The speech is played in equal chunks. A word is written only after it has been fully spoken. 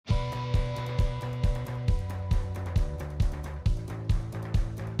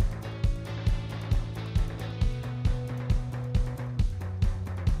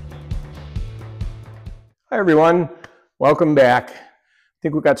Hi everyone, welcome back. I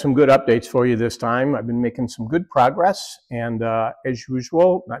think we've got some good updates for you this time. I've been making some good progress and as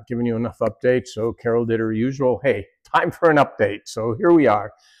usual, not giving you enough updates, so Carol did her usual, hey, time for an update. So here we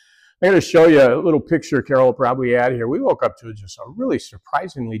are. I'm going to show you a little picture Carol will probably add here. We woke up to just a really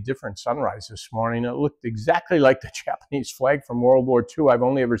surprisingly different sunrise this morning. It looked exactly like the Japanese flag from World War II. I've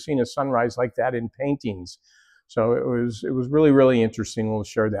only ever seen a sunrise like that in paintings. So it was really, really interesting. We'll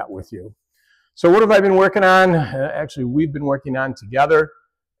share that with you. So what have I been working on? Actually, we've been working on together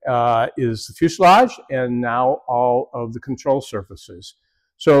is the fuselage and now all of the control surfaces.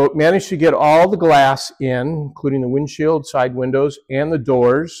 So managed to get all the glass in, including the windshield, side windows, and the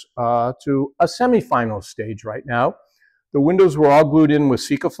doors to a semi-final stage right now. The windows were all glued in with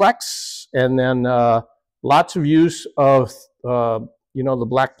Sikaflex, and then lots of use of the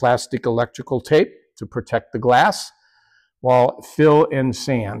black plastic electrical tape to protect the glass. While fill and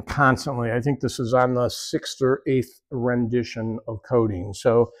sand constantly. I think this is on the 6th or 8th rendition of coating.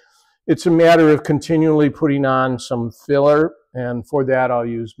 So it's a matter of continually putting on some filler, and for that I'll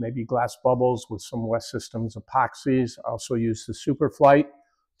use maybe glass bubbles with some West Systems epoxies. I also use the Superfil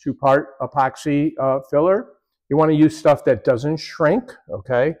 2-part epoxy filler. You want to use stuff that doesn't shrink,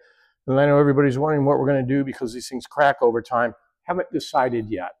 okay? And I know everybody's wondering what we're going to do because these things crack over time. Haven't decided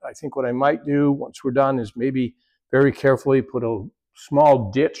yet. I think what I might do once we're done is maybe very carefully put a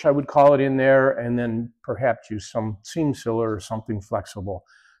small ditch, I would call it, in there, and then perhaps use some seam sealer or something flexible.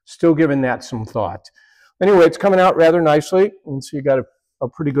 Still giving that some thought. Anyway, it's coming out rather nicely. And so you got a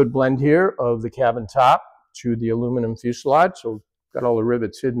pretty good blend here of the cabin top to the aluminum fuselage. So got all the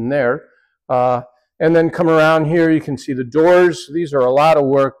rivets hidden there. And then come around here, you can see the doors. These are a lot of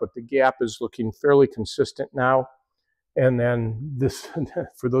work, but the gap is looking fairly consistent now. And then this,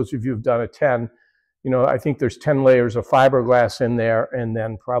 for those of you who've done a 10, I think there's 10 layers of fiberglass in there, and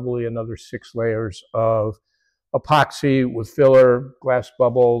then probably another 6 layers of epoxy with filler, glass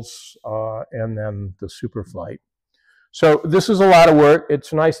bubbles, and then the Superfil. So this is a lot of work.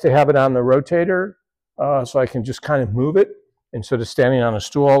 It's nice to have it on the rotator, so I can just kind of move it instead of standing on a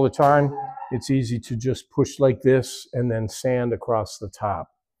stool all the time. It's easy to just push like this and then sand across the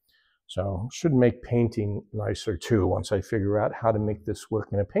top. So should make painting nicer too once I figure out how to make this work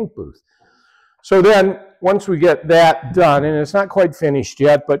in a paint booth. So then, once we get that done, and it's not quite finished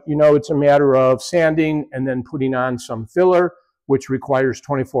yet, but it's a matter of sanding and then putting on some filler, which requires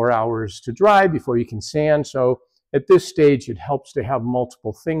 24 hours to dry before you can sand. So at this stage, it helps to have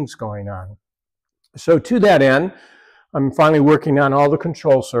multiple things going on. So to that end, I'm finally working on all the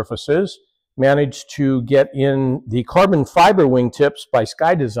control surfaces. Managed to get in the carbon fiber wingtips by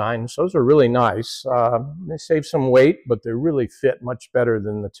Skydesigns. Those are really nice. They save some weight, but they really fit much better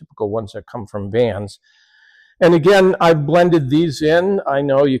than the typical ones that come from vans. And again, I've blended these in. I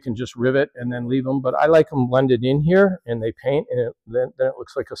know you can just rivet and then leave them, but I like them blended in here, and they paint, and then it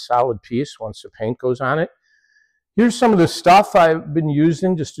looks like a solid piece once the paint goes on it. Here's some of the stuff I've been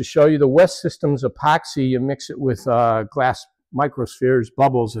using just to show you. The West Systems epoxy, you mix it with glass microspheres,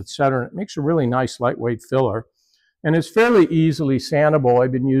 bubbles, etc. It makes a really nice lightweight filler, and it's fairly easily sandable.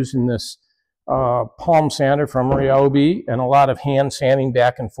 I've been using this palm sander from Ryobi and a lot of hand sanding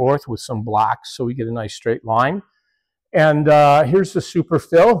back and forth with some blocks so we get a nice straight line. And here's the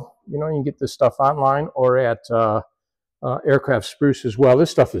Superfil. You can get this stuff online or at Aircraft Spruce as well. This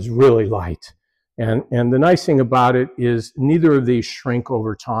stuff is really light. And the nice thing about it is neither of these shrink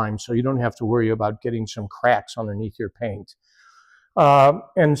over time, so you don't have to worry about getting some cracks underneath your paint.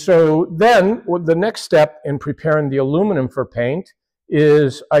 And so then the next step in preparing the aluminum for paint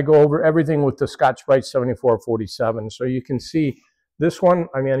is I go over everything with the Scotch-Brite 7447. So you can see this one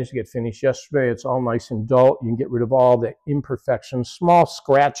I managed to get finished yesterday. It's all nice and dull. You can get rid of all the imperfections, small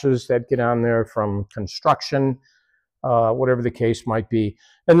scratches that get on there from construction, whatever the case might be.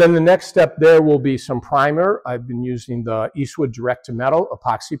 And then the next step there will be some primer. I've been using the Eastwood Direct to Metal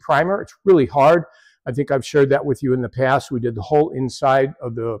epoxy primer. It's really hard. I think I've shared that with you in the past. We did the whole inside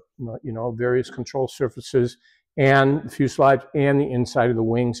of the various control surfaces and the fuselage and the inside of the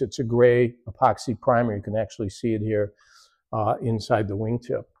wings. It's a gray epoxy primer. You can actually see it here inside the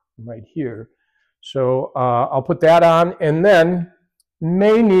wingtip right here. So I'll put that on, and then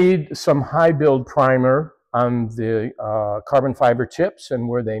may need some high build primer on the carbon fiber tips and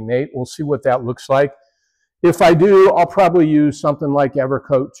where they mate. We'll see what that looks like. If I do, I'll probably use something like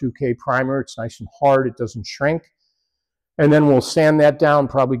Evercoat 2K primer. It's nice and hard, it doesn't shrink. And then we'll sand that down,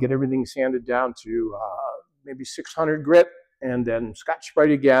 probably get everything sanded down to maybe 600 grit, and then Scotch-Brite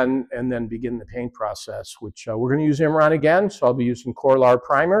again, and then begin the paint process, which we're going to use Imron again, so I'll be using Corlar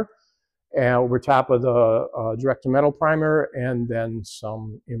primer. over top of the direct-to-metal primer, and then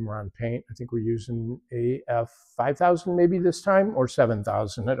some Imron paint. I think we're using AF 5000 maybe this time, or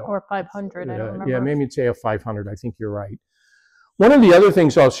 7000. Or 500, I don't remember. Yeah, maybe it's AF 500. I think you're right. One of the other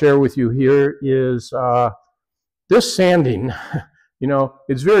things I'll share with you here is this sanding. You know,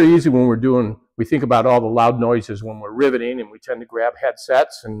 it's very easy when we think about all the loud noises when we're riveting, and we tend to grab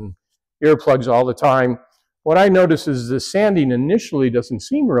headsets and earplugs all the time. What I notice is the sanding initially doesn't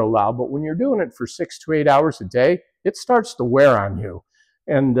seem real loud, but when you're doing it for 6 to 8 hours a day, it starts to wear on you.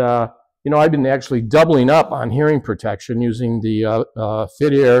 And, you know, I've been actually doubling up on hearing protection using the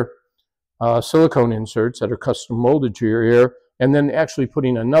Prohear silicone inserts that are custom molded to your ear, and then actually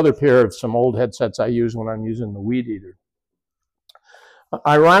putting another pair of some old headsets I use when I'm using the weed eater.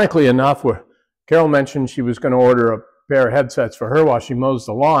 Ironically enough, Carol mentioned she was going to order a pair of headsets for her while she mows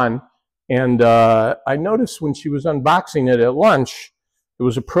the lawn. And I noticed when she was unboxing it at lunch, it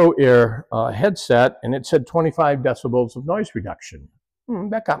was a Prohear headset, and it said 25 decibels of noise reduction.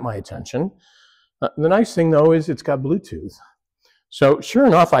 That got my attention. The nice thing, though, is it's got Bluetooth. So sure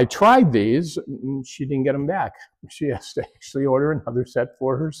enough, I tried these, and she didn't get them back. She has to actually order another set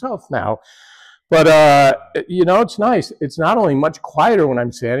for herself now. But, you know, it's nice. It's not only much quieter when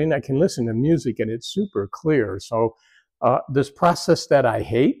I'm sanding, I can listen to music, and it's super clear. So this process that I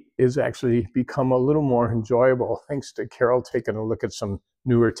hate is actually become a little more enjoyable thanks to Carol taking a look at some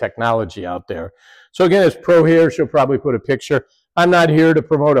newer technology out there. So again, it's Prohear. She'll probably put a picture. I'm not here to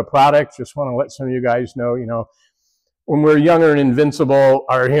promote a product. Just want to let some of you guys know, you know, when we were younger and invincible,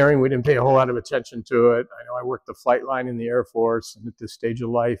 our hearing, we didn't pay a whole lot of attention to it. I know I worked the flight line in the Air Force, and at this stage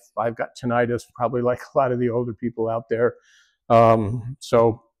of life, I've got tinnitus, probably like a lot of the older people out there.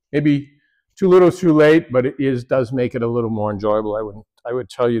 So maybe too little, too late, but it does make it a little more enjoyable. I would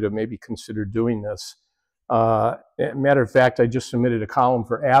tell you to maybe consider doing this. Matter of fact, I just submitted a column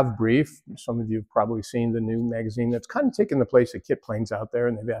for AvBrief. Some of you have probably seen the new magazine that's kind of taken the place of Kit Planes out there,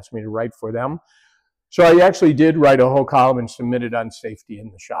 and they've asked me to write for them. So I actually did write a whole column and submit it on safety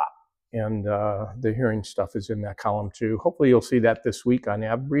in the shop. And the hearing stuff is in that column too. Hopefully you'll see that this week on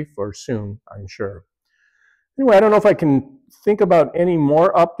AvBrief, or soon, I'm sure. Anyway, I don't know if I can think about any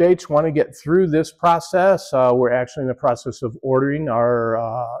more updates. Want to get through this process. We're actually in the process of ordering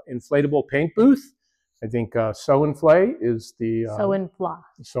our inflatable paint booth. I think So-N-Fla is the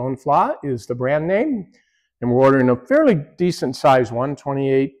So-N-Fla is the brand name. And we're ordering a fairly decent size one,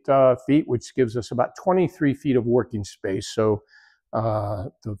 28 feet, which gives us about 23 feet of working space. So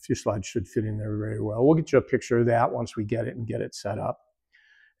the fuselage should fit in there very well. We'll get you a picture of that once we get it and get it set up.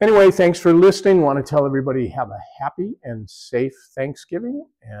 Anyway, thanks for listening. Want to tell everybody have a happy and safe Thanksgiving,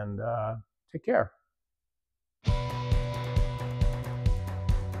 and take care.